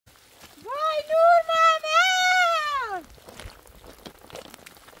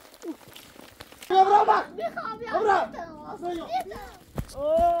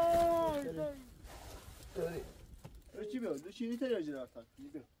چی بیاد؟ چی نیست یا جرات؟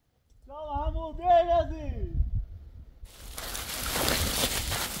 بیاد. لا همون بیادی.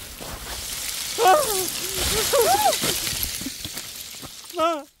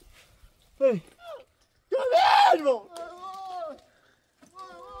 ما. هی. کامل بو.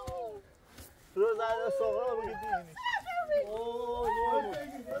 روز از صبح بگیری.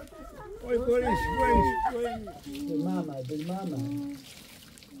 Oi, Boris, بالماما بالماما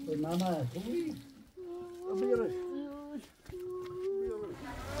بالماما خوبی؟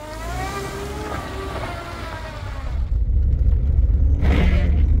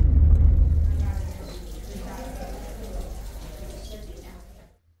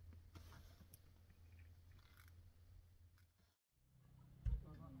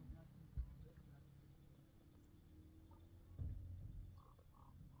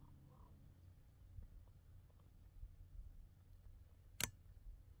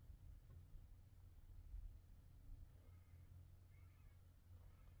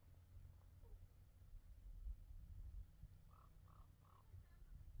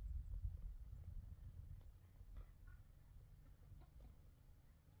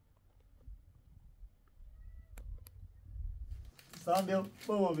 Sen bir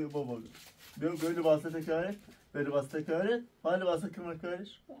bir böyle bahse tekrar et. Böyle bahse tekrar et. Hadi bahse kırma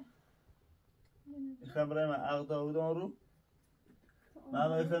karış. خبره من عقد داود آن رو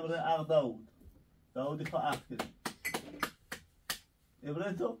من خبره عقد داود داودی خواه عقد کرد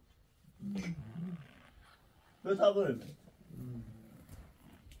ابره تو به تا بره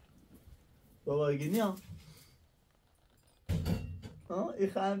بابا گینی ها ای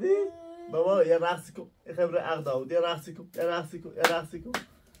خندی بابا یه رقصی کن ای خبره عقد داود یه رقصی کن یه رقصی کن یه رقصی کن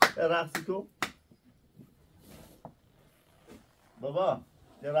یه رقصی کن بابا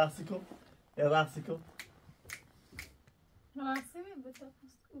یه رقصی کن یه رقصی کن رقصی می بتا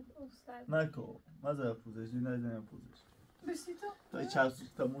استاد نکو مزه پوزش نمیدونم پوزش بشی تو تا چهار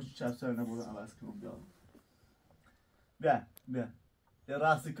تا موش چهار سال نبودم عوض کنم بیا یه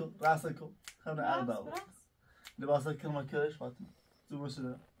رقصی کن خبر عقد داود لباسا کلمه کرش فاطمه زوم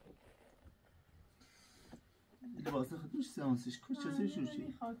شده لباسا خود میشه سیانسیش کجا چه شوشی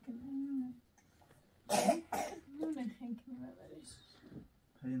میخواد که نونه خنک میبرش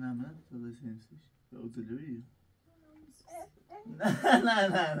پیامه تو سیانسیش به اوتلویی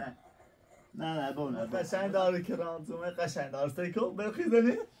نه بونه قشنگ داره کران زومه قشنگ داره سیکو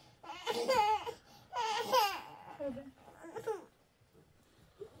برخیزنی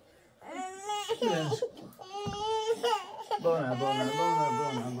بونه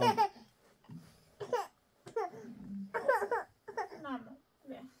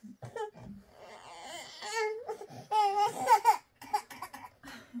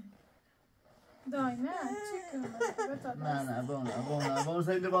دایمه چی نه بونه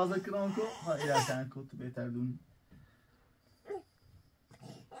سیده بازه کران کو ها ایراشن کو تو بهتر دونی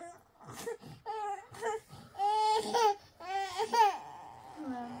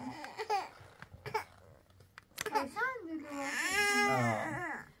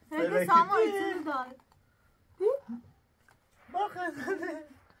هنگه سامایی چیز دار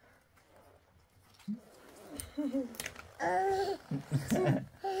باخنده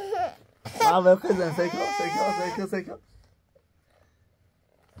ما بخزن سیکو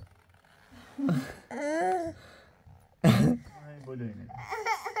بولو اینه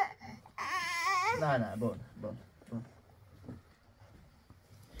نه بون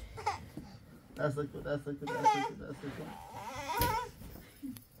دست کن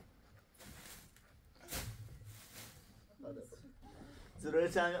زروی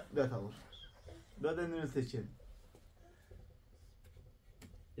چند بیا تاور بیا دنیمه سیچه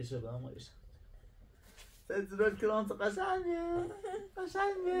ایشه با همه ایشه سید زروی کرانت قشنگه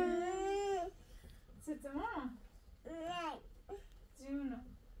ست ماما جونو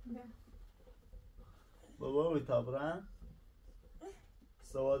بابا تابران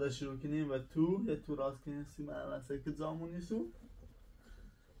سواده شروع کنیم و تو یه تو راست کنیم سیمه همسه که زامونی سو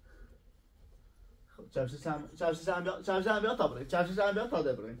چفشش هم بیا تا بریم چفشش هم بیا تا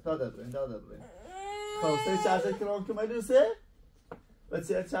دبریم خب سه چفشش کنم که ملیوسه و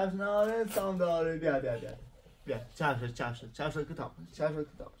چه چفش ناره سام داره بیا چفشش کتاب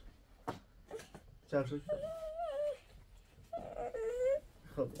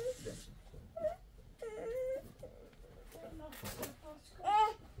خب بیا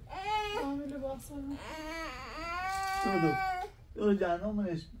کامل باسم دو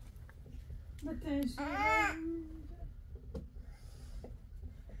جانمونش بتنش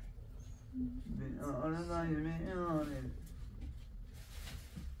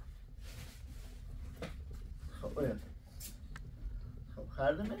خب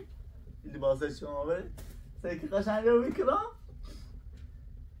خرده می لباسش شما برید سیکی قشنگ رو میکنم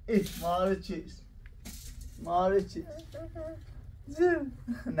ماره چیز زم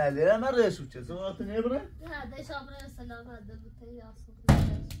نلیره من رشو چه سوالاتو نیبره؟ نه دیش آبره سلام هده بوده یا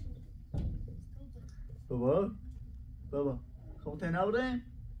بابا خب تایی نبره؟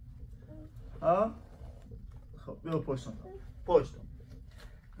 ها؟ خب بیا پشتم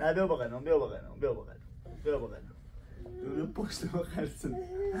نه بیا بغنم بیا پشت ما خرسن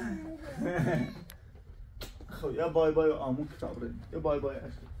خب یا بای بای آمون کتاب ریم یا بای بای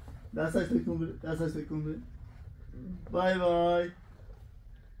عشق دستش تکون بره بای بای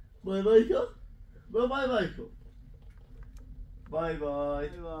کو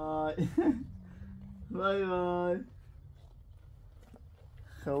بای بای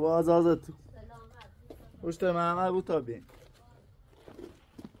خب آزازه تو پشت محمد بود تا بین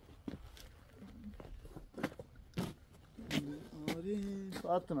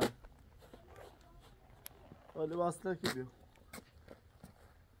فاطمه ولی واسطه کی بیو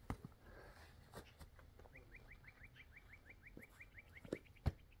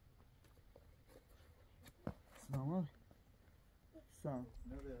سلام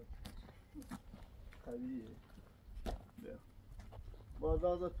طبیعیه بیا باز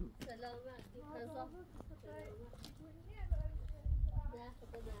تو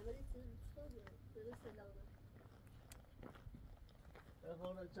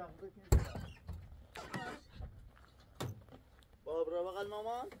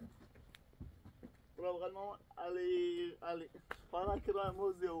برا بغل مامان علی فانا کرای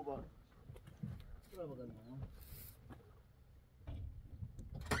موزی او برا بغل مامان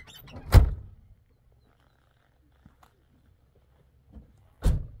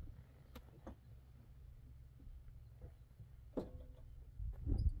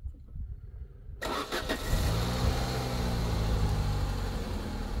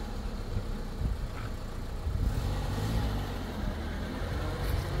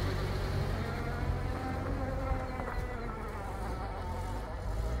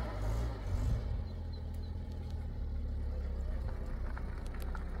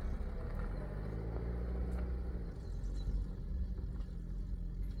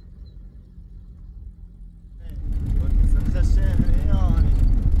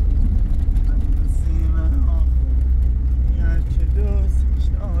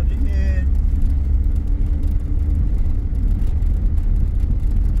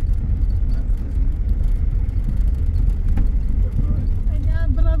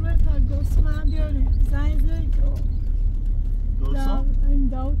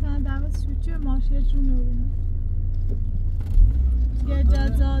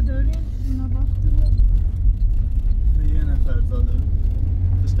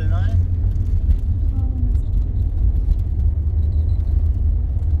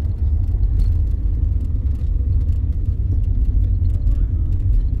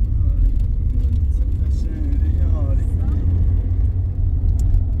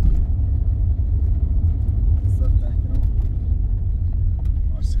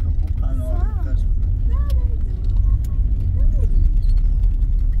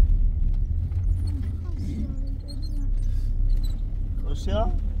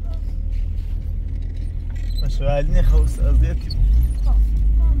مشوالني خوص أزيتي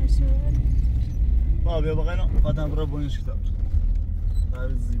ما بيا بغينا قدام ربوني شتاب هذا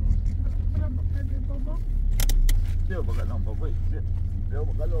الزيبون بيا بغينا باباي بيا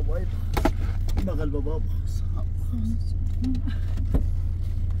بغينا باباي بغل بابا بخص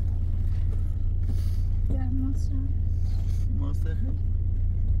يا ما استخدم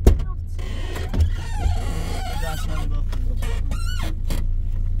عشان باخذ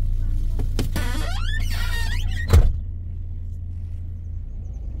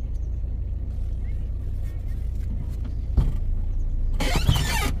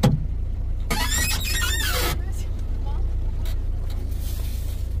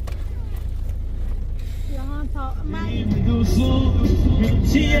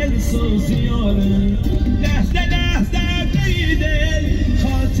لحظه لحظه قید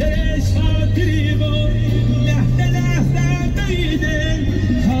خاطرش خاطری و لحظه لحظه قید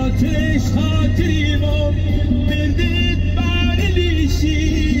خاطرش خاطری و بردید بارلیشی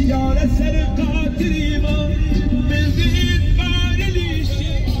یار سر قاطری و بردید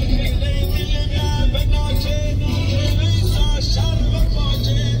بارلیشی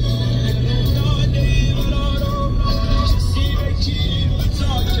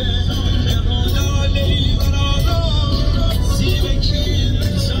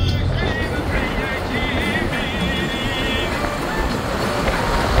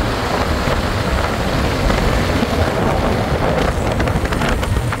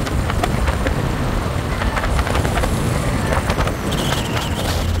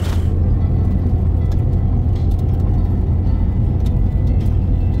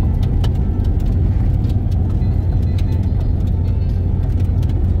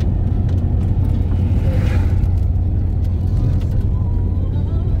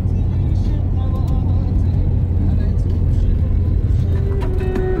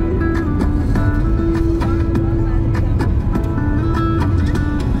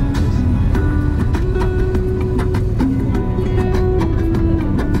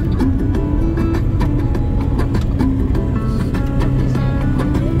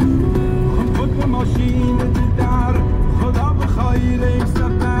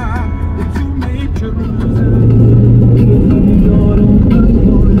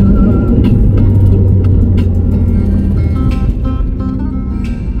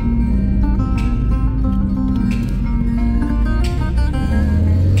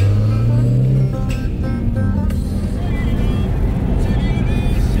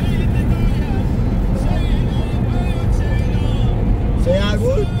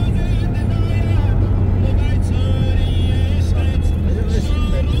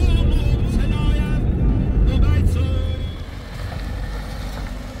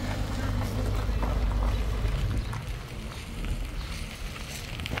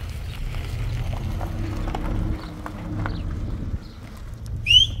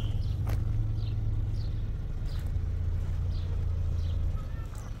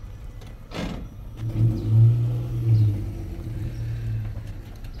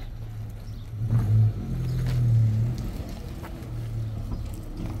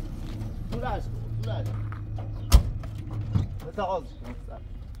تقاض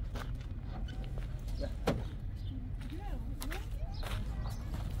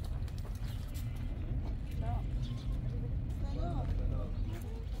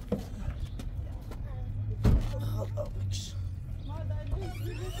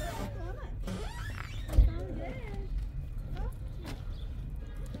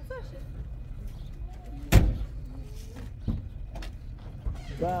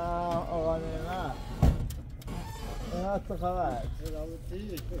آقا نعمت نعمت چه خبر؟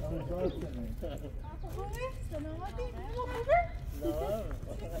 سلامتی سلامتی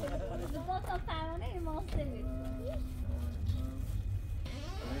لباس فرانه ایمان سوید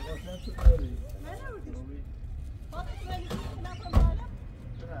من نبودیم باید کنی که نکنم بالا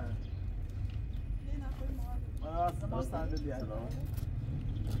نه نکنم بالا من اصلا ما سنده بیاد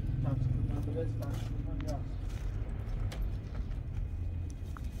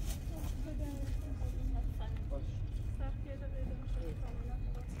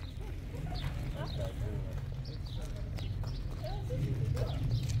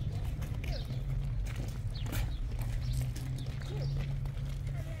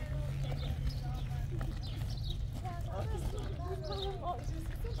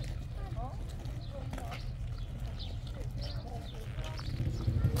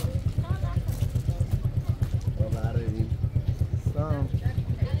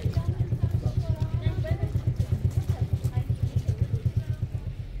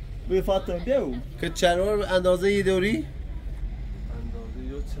بوی فاطمه بیاو که چرور اندازه یه دوری؟ اندازه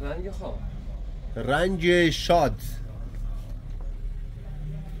یا چه رنگ خواه؟ رنگ شاد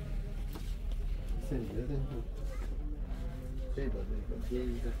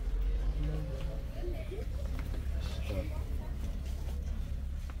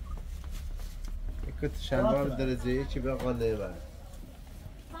که شلوار درجه چی به قانه بر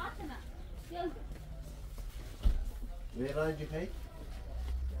فاطمه به رنگی خیلی؟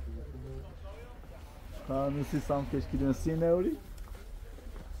 خانوسی سام کشکیدن سی نوری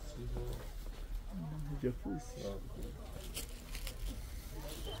جفوسی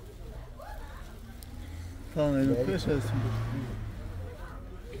تانه کش هست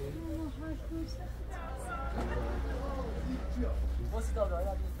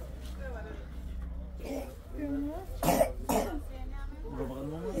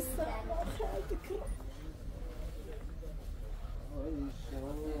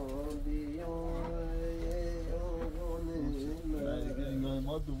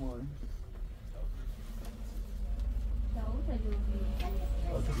ما دومان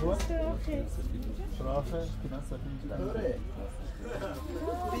شرافه کنن سفین جلوه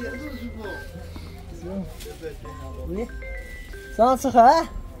سلام چه خبر؟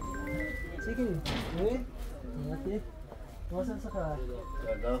 چی کنی؟ خوبی؟ واسه چه خبر؟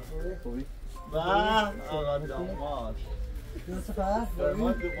 خوبی؟ و آقا داماد چه خبر؟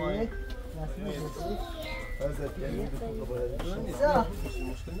 داماد دومانی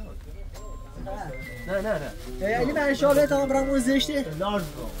نه یعنی من شاله تا برام اون زشته لارز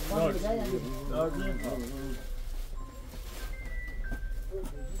لارز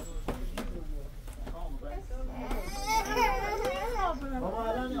بابا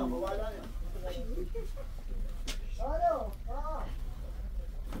الان یا بابا الان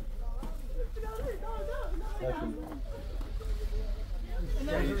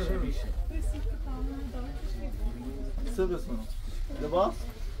سه بسمون لباس؟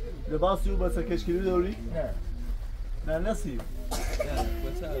 لباس یو بسه کشکیلی دوری؟ نه نسی نه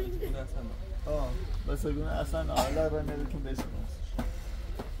بچه عویدون اصلا بسه گونه اصلا آلا را نمیتون بسمون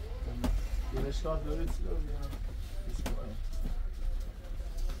یه اشکال داری چی داری؟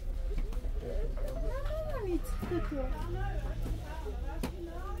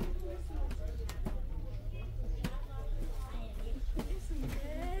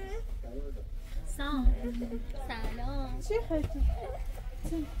 سلام چی خیلی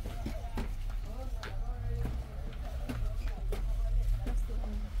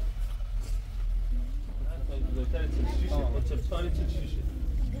بزرگتر چه شیشه با چپتاری چه شیشه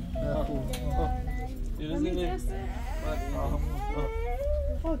دیروزی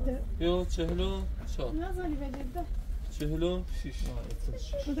خود یو 44 نزنی به جده 46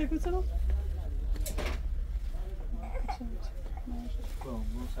 بوده کتلو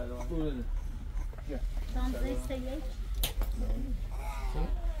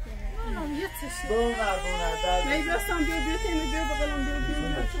یه چشی میگستم بیا بیا تیمه بیا بقلم بیا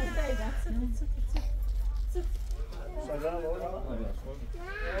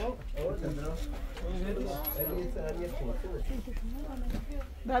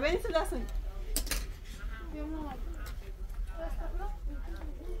بابا این سلاسن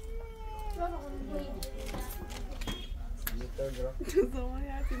زمان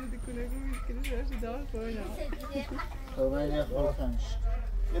هر تینو دیکنه رو میکنه شده دار کنه خب من یه خواستمش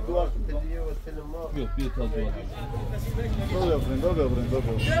یه دوار دیگه واسه ما بیا تا دوار دو ببرین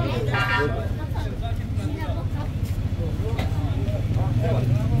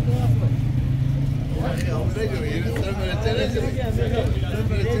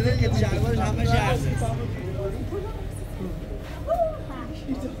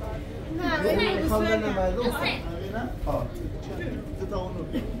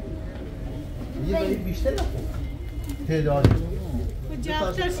یه بیشتر تعداد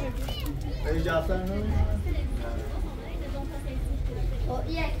جفتر شد ای جفتر نو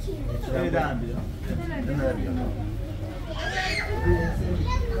ای دم بیرم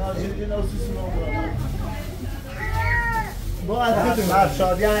با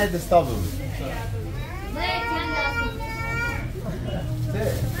شادی هم دستا بود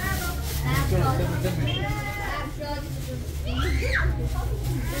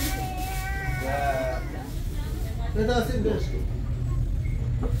بداسیم بشکن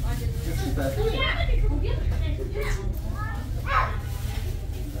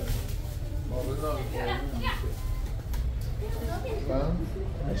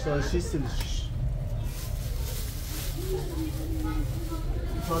اشتاد 6 سیلش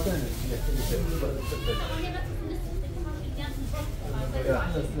فاطمه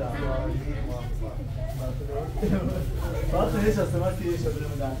فاطمه هیچ هسته من که شده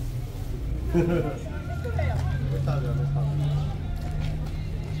میدن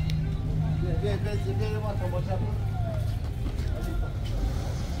بیا ما تا باشه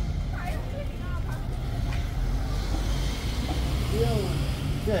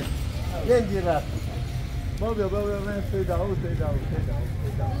بیا اینجا رفت بیا من پیدا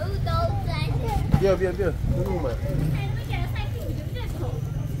بیا اومد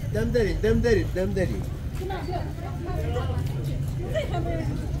دم دارید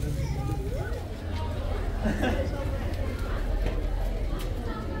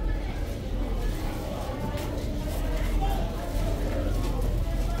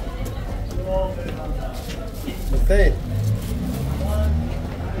Stay.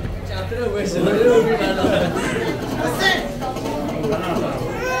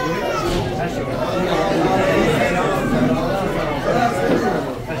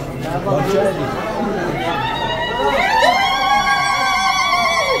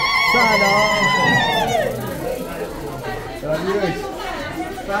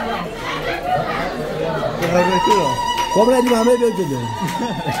 خب ردیم همه بیاد جلو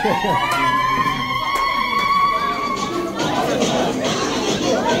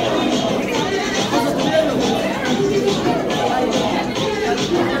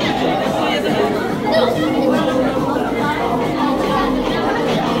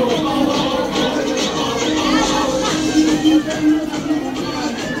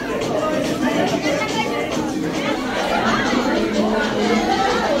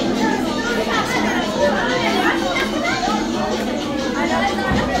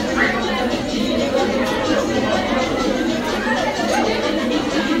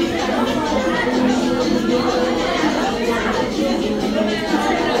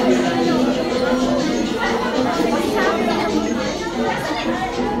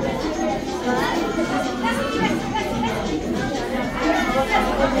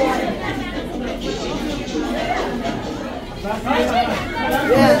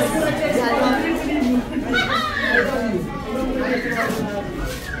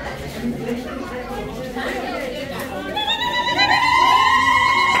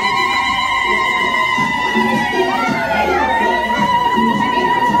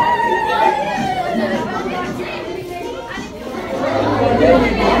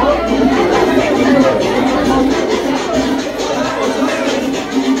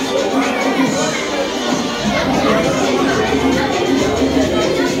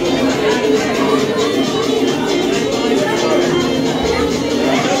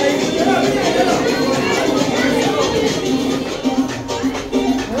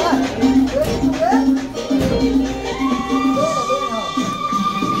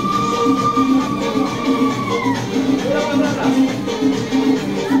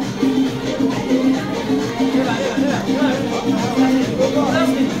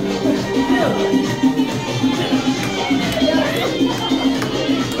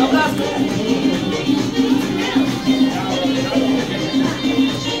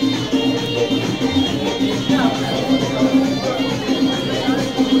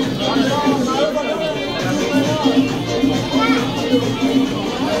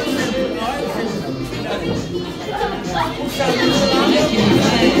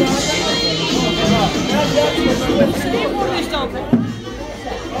Sim,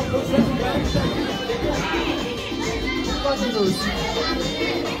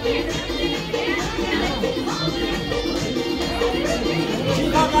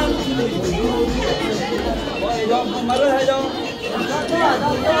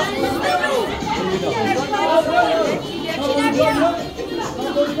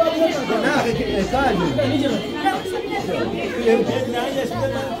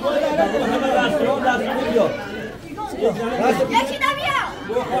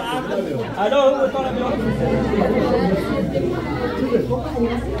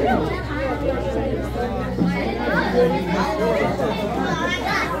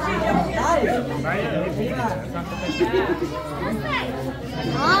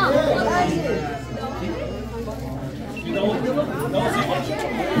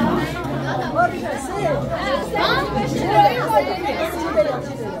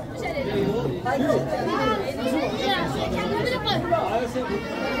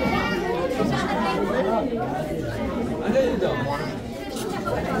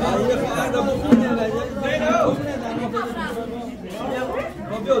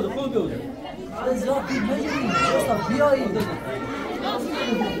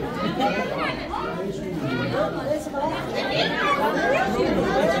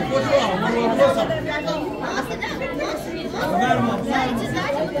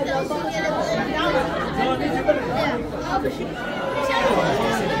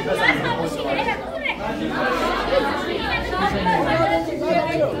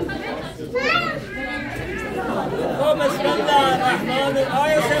 بسم الله الرحمن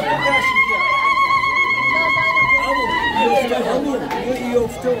الرحیم.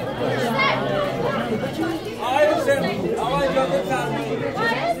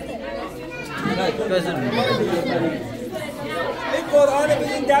 این قرآن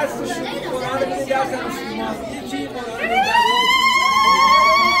بدین دستشون، قرآن بدین دست مسلمان. یکی قرآن بدین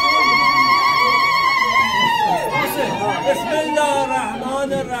بسم الله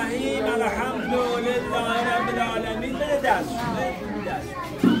الرحمن الرحیم. الحمد لله رب العالمین. بده دستشون،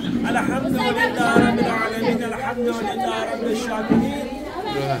 الحمد لله رب العالمین. الحمد لله رب الشاکرین.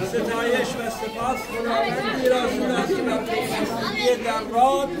 ستایش و سپاس خداوندی را شناس که در هستی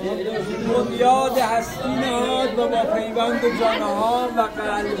ذرات بنیاد هستی نهاد و با پیوند جانها و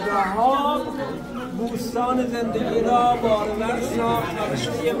قلبها بوستان زندگی را بارور ساخت و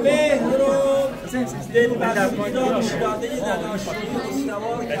رشته مهر و دلبستگی را بشداده نناشتی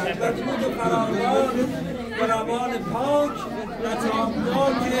استوار کرد و بود و قراران و روان پاک و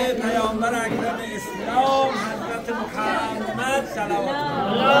تامداد پیامبر اکرم اسلام حضرت محمد صلوات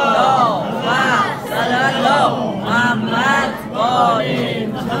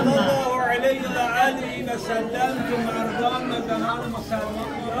الله علیه و آله و سلم که مردان و زنان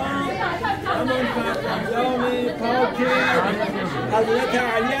مسلمان همان فرزندان پاک حضرت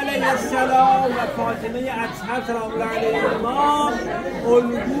علی علیه السلام و فاطمه اطهر سلام الله علیهما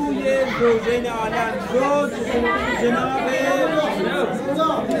الگوی زوجین عالم زوج جناب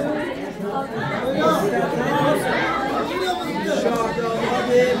شاهداماد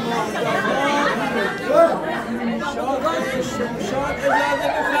شاد اجازه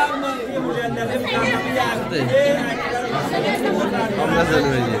بفرمایید مجدد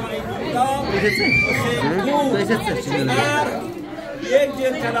یک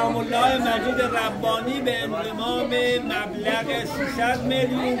جلد کلام الله مجید ربانی به انضمام مبلغ 300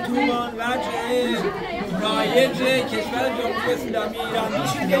 میلیون تومان وجه رایج کشور جمهوری اسلامی ایران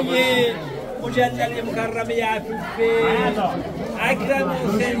میشه. مجدد مکرمه عفیفه اکرم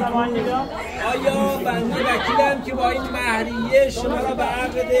حسین آیا بنده وکیلم که با این مهریه شما را به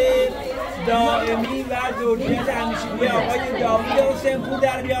عقد دائمی و زوجیت همیشگی آقای داوود حسین پور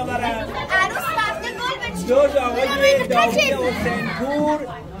در بیاورم؟ زوج آقای داوود حسین پور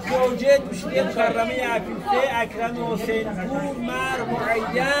زوجه دوشیده مکرمه عفیفه اکرم حسین پور مهر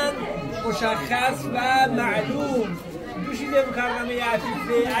معین مشخص و معلوم دوشیده مکرمه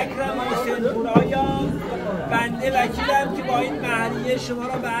عفیفه اکرم حسین پور آیا بنده وکیلم که با این مهریه شما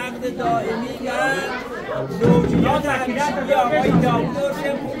را به عقد دائمی و زوجیت همیشگی آقای داوود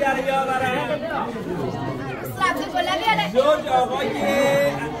حسین پور در بیاورم؟ زوج آقای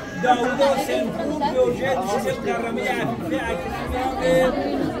داوود حسین پور زوجه دوشیده مکرمه عفیفه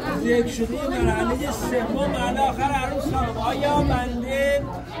اکرم ذکر شده مرحله سوم الاخر عروس خانم آیا بنده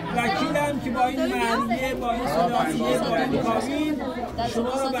وکیلم که با این مهریه با این صلاحیه با این کابین شما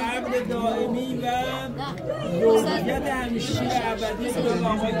را به عقد دائمی و زوجیت همیشگی ابدی به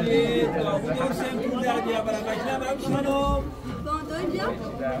آقای داوود حسین پور در بیاورم؟ وکیلم عروس خانم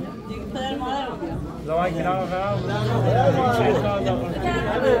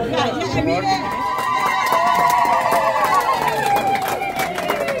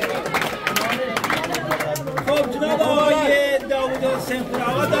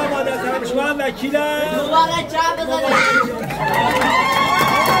وکیلم. مبارک جمع بزنید.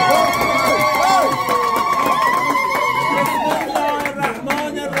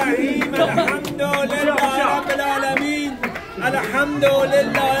 الحمد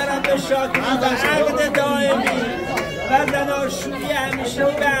لله رب الشاکرین و عقد دائمی و زناشویی همیشه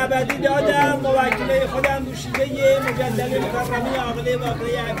به ابدی دادم. موکل خودم دوشیزه مجدد مکرمی عاقله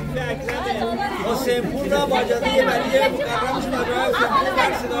واقعی عفیف اکرم حسینپور را با اجازه ولی مکرمش مجرای حسینپور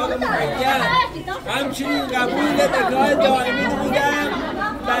بر صداق مکیم همچنین قبول نکاح دائمی بودم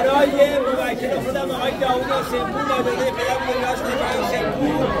برای موکل خودم آقای داوود حسینپور با اجازه پدر بزرگوارش نکاح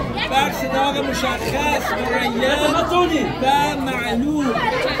حسینپور بر صداق مشخص معین و معلوم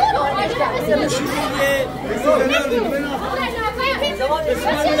دوشیزه بسم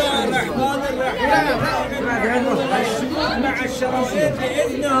الله الرحمن الرحیم مع الشرائط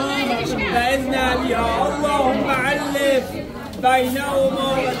بإذن أبيها اللهم علف بينهما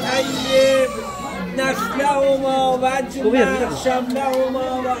وطيب نسلهما واجمع شملهما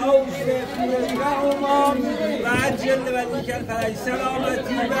وأوصف رزقهما وعجل وليك الفرج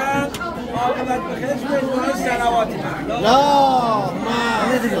سلامتي وعاقبت بخير مجموعة الصلوات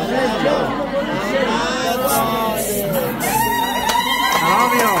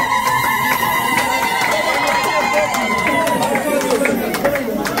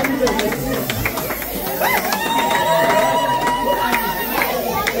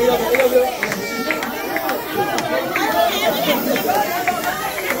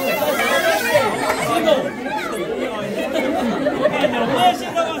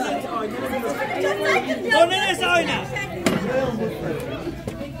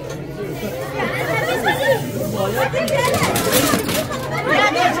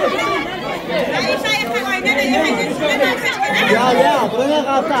یا بنا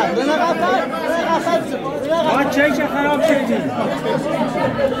قطع ما چه خراب شدی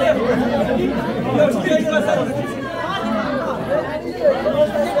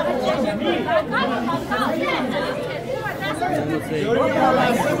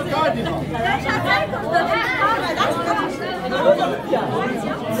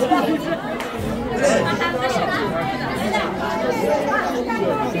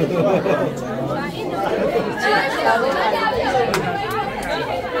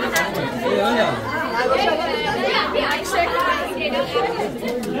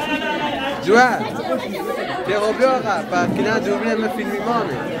جوه که خوبی آقا برکی نه جوبی همه فیلمی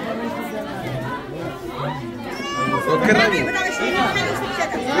مانه بکرمی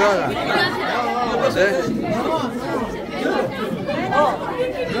بیا آقا چه؟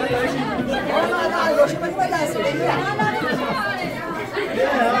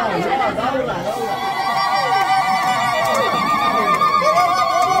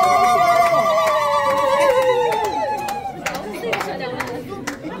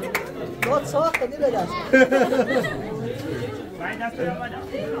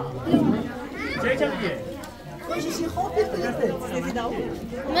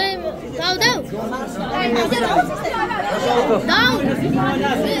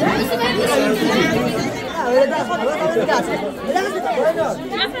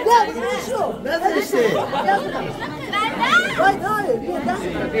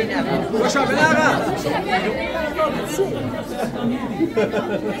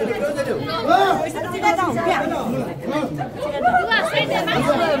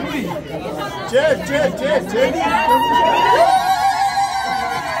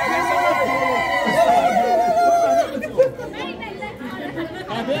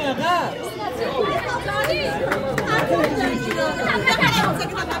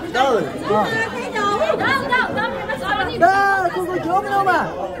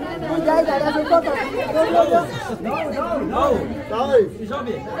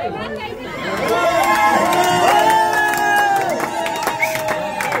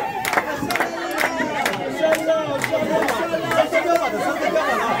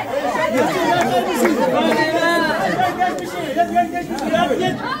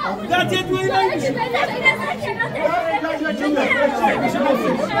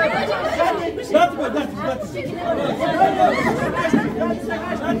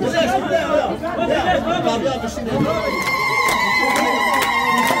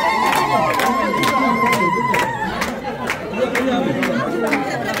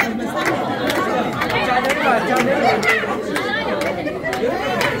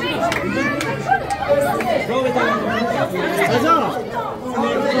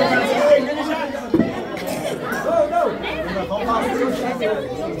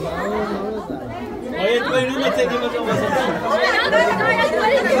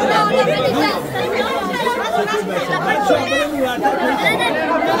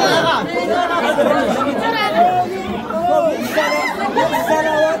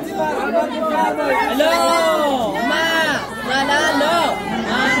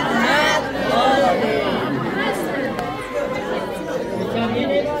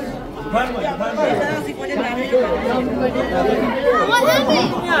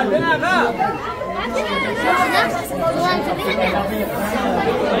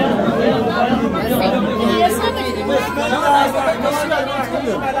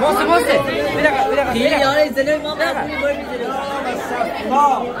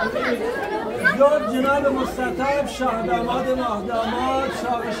 جناب مستطاب شاه داماد ماهداماد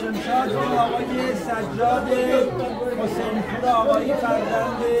شاه شمشاد و آقای سجاد حسینپور آقایی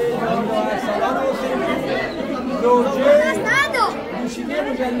فرزند نامدارسالان حسینپور زوجه دوشیده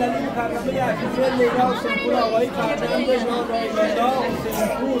مجللی مکرمه عفیفه لیلا حسینپور آقایی فرزند نامدارسالان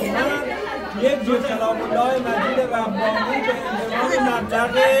حسینپور من یک جور کلام الله مجید ربانی به انضمام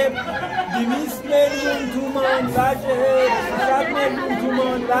مبلغ 200 میلیون تومان وجه 300 میلیون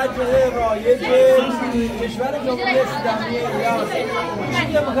تومان وجه رایج کشور جمهوری اسلامی ایران.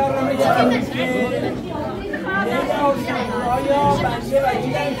 دوشیده مکرمه عفیفه لیلا حسینپور آیا بنده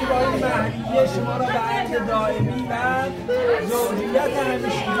وکیلم که با این مهریه شما را به عقد دائمی و زوجیت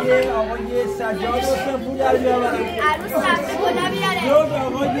همیشگی آقای سجاد حسینپور در بیاورم. زوج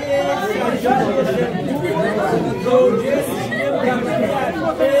آقای سجاد حسینپور زوجه دوشیده مکرمه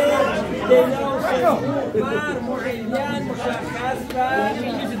عفیفه لیلا حسینپور معین مشخص و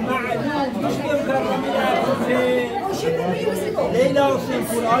معلوم دوشیده مکرمه عفیفه لیلا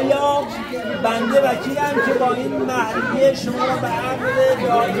حسینپور آیا بنده وکیلم که با این مهریه شما را به عقد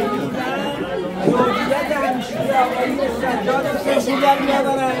دائمی و زوجیت همیشگی آقای سجاد حسینپور در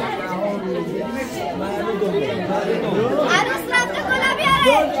می‌آورم.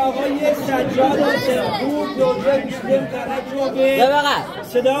 زوج آقای سجاد حسینپور زوجه دوشیده مکرمه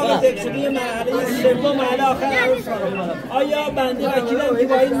صدا و ذکر شده مهریه سوم علی آخر عروس خانم آیا بنده وکیلم که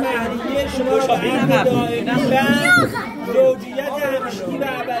با این مهریه شما را به عقد دائمی و زوجیت همیشگی و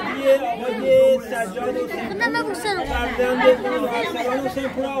ابدی آقای سجاد حسینپور فرزند نامدارسالان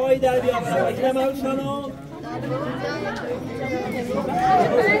حسینپور آقایی در بیاورم. وکیلم عروس خانم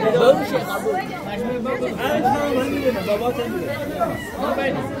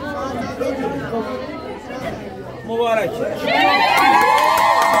مبارک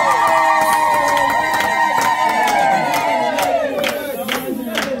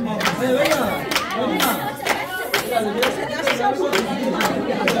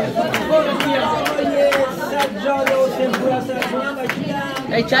سجاد حسینپور هستم وکیلم.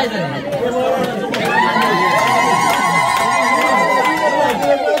 ای چای زنه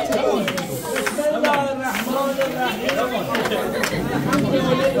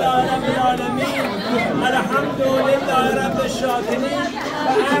الحمد لله رب الشاکرین و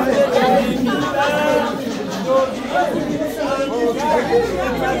عبد دائمی و زوجیت و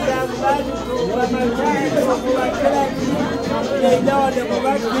مرجع موکلتی لیلا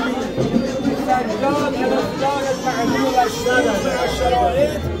لموکلی سجاد الاصدار المعلوم و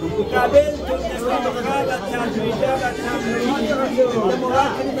الشرائط قبلت النفاق و تجویده و تمرین لموکلی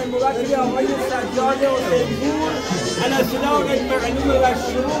من موکلی آقای سجاد حسینپور الاصدار المعلوم و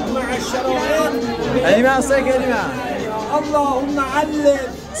الشروط مع الشرائط. كلمة صحيح كلمة. اللهم علم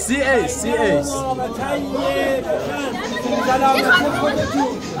CA طيب سلامتی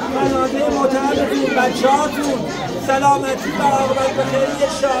خودتون خانواده متعلقین بچه‌هاتون سلامتی و عاقبت بخیری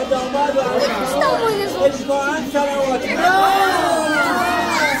شاه داماد و اجماعاً سلامتی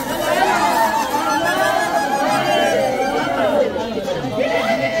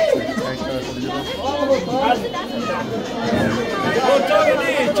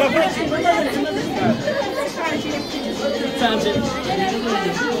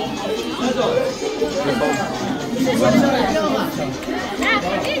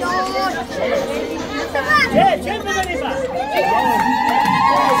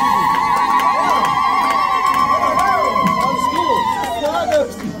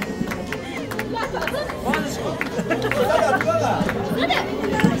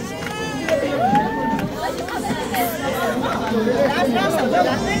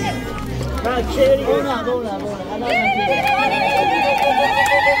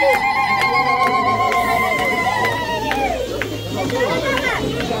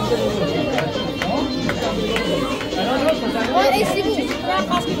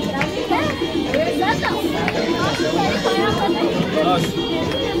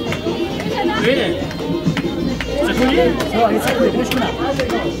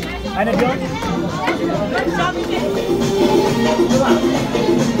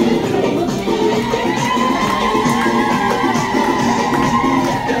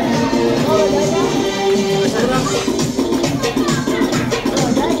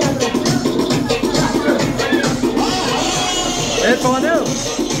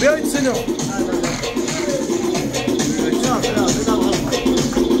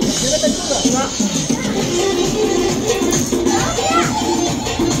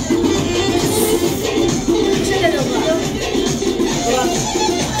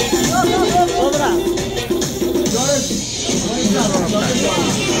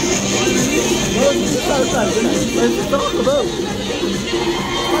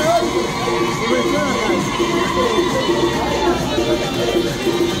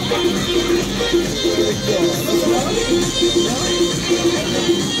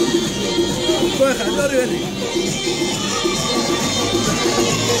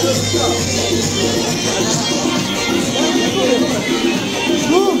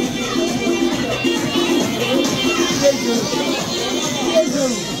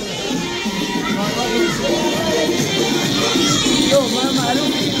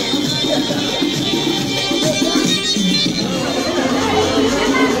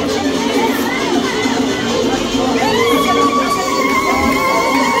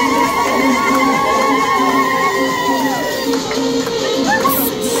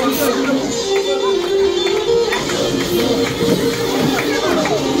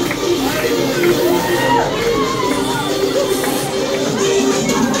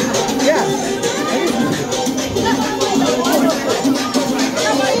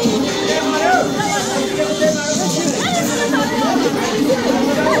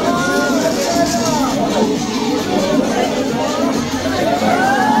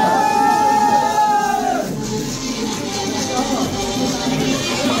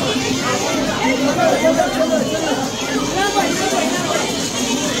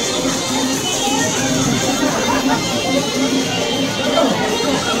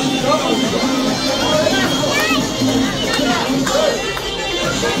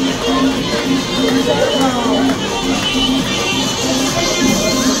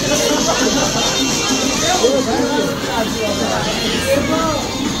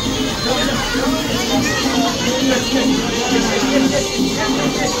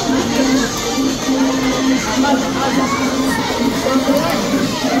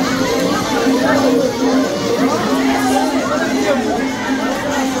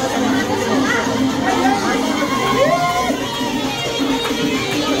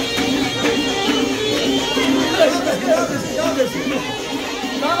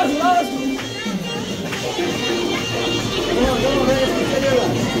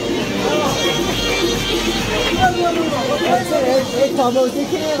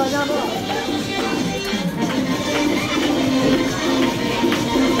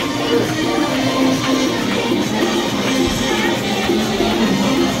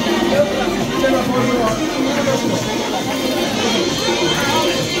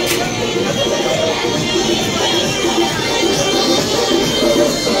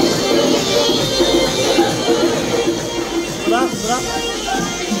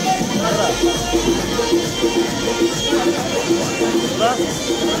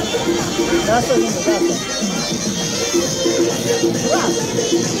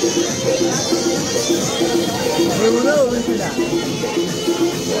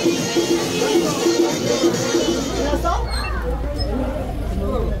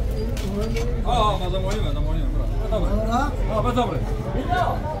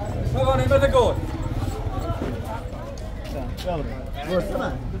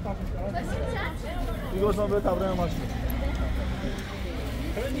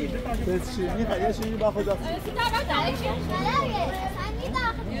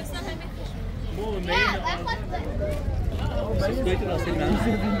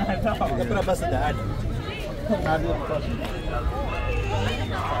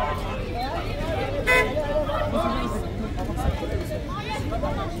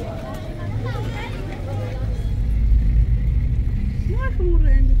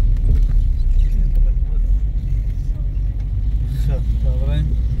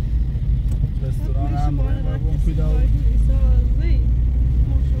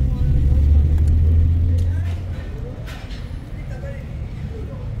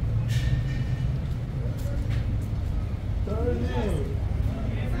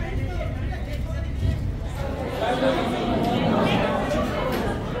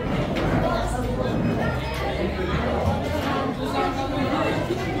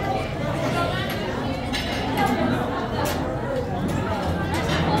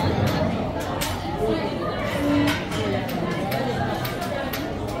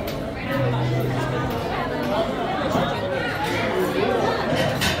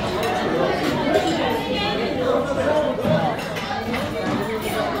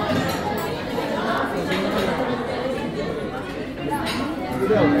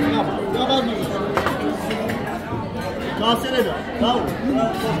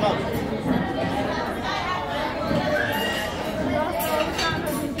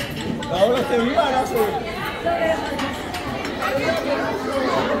Ahora te vi para eso.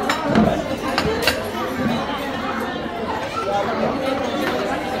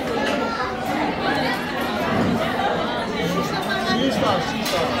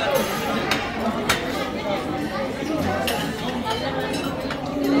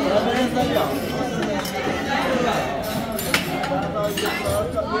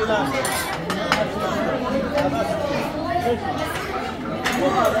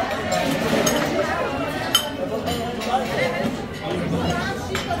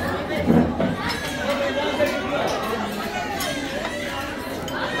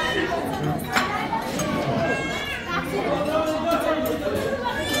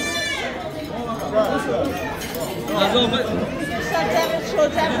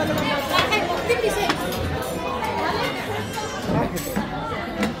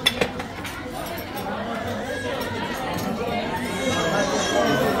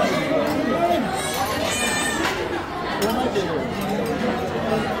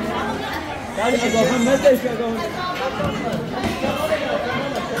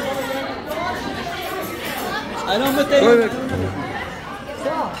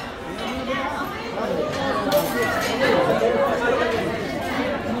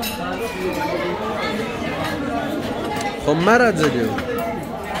 خب مرد زدیم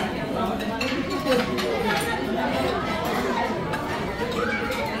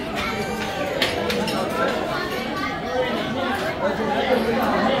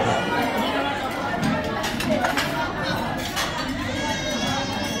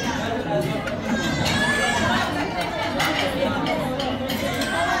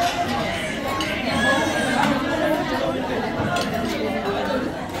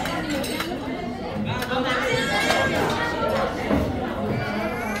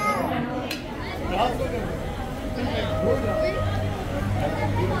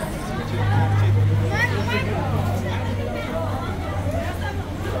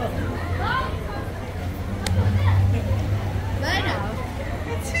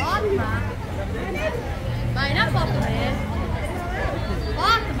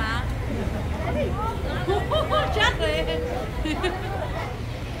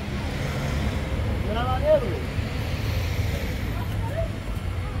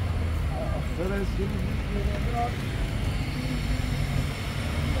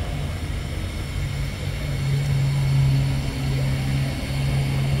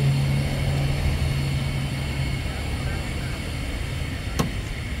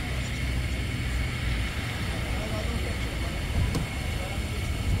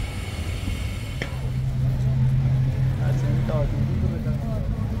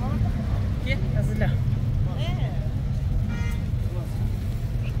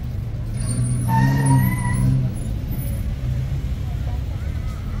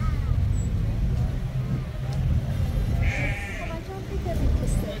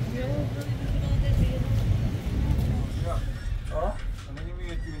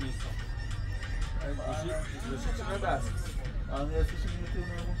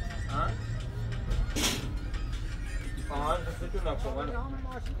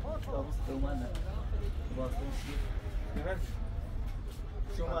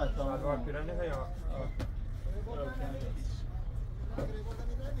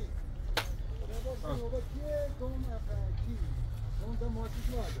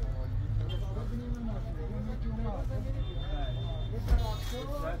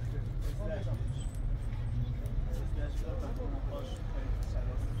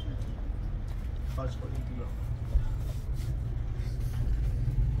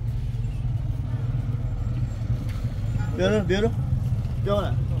بیارو بیارو بیا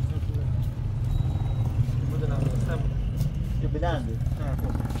نه یه بلنده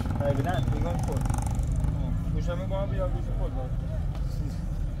نه بلند میگم خود گوشم با هم بیا گوش خود باید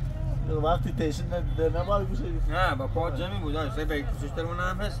وقتی تیشن در نباید گوشه نه با پا جمعی بود آنجا به کشترمون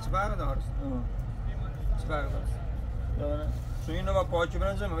هم هست چه فرق دارست چه فرق دارست چون اینو با پا که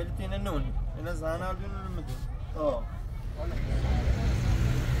برن جمعه ولی تینه نونی اینه زن هر دونه نمیدون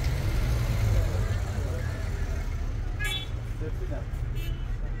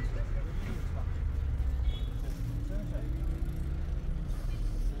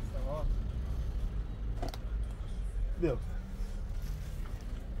بیا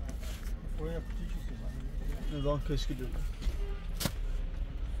نظام کشکی دید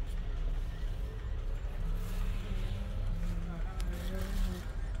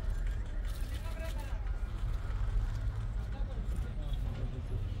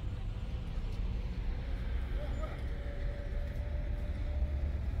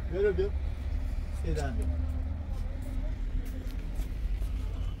بیارو بیا سیدن بیا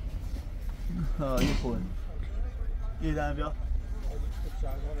این خوبه یه دم بیا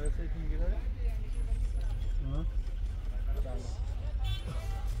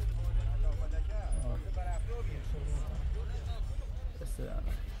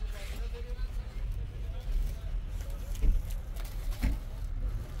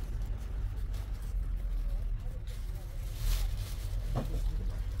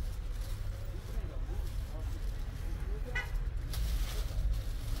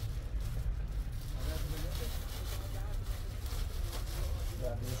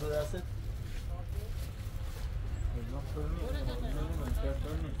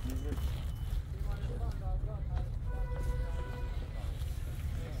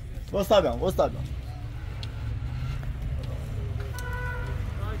Postawiam. Postawiam.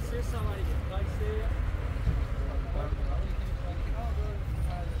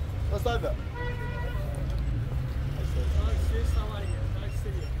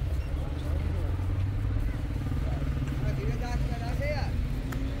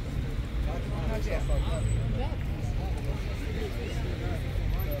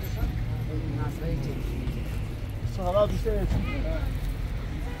 Sağlar bir şey için.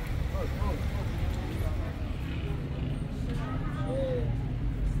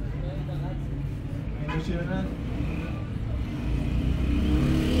 Mencionando.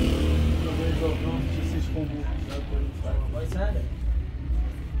 Vocês como vai ser?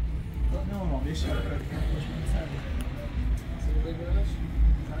 Não, deixa eu ver.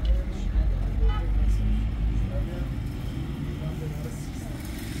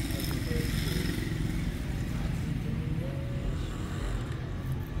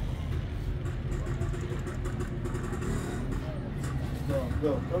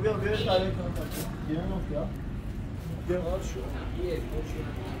 Go, bir tane konuşalım. Yine yok ya.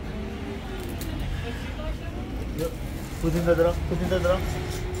 Pudin de dram.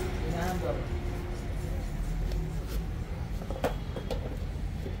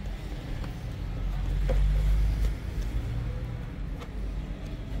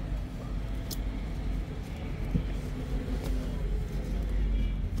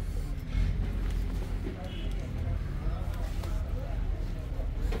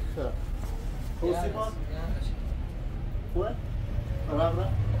 What? Palavra?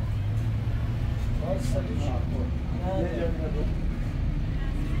 Nossa,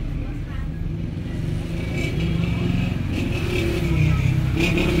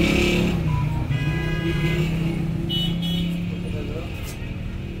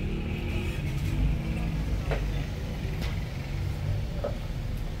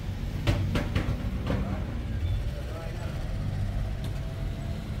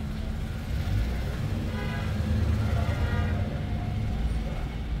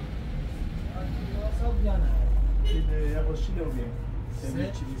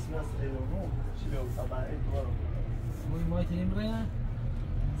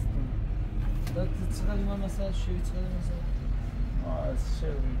 مثلا شویت کنه مثلا از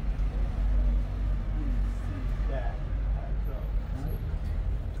شویت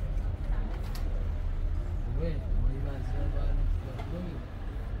وای مایی منظور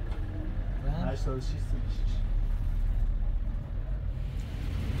باید 86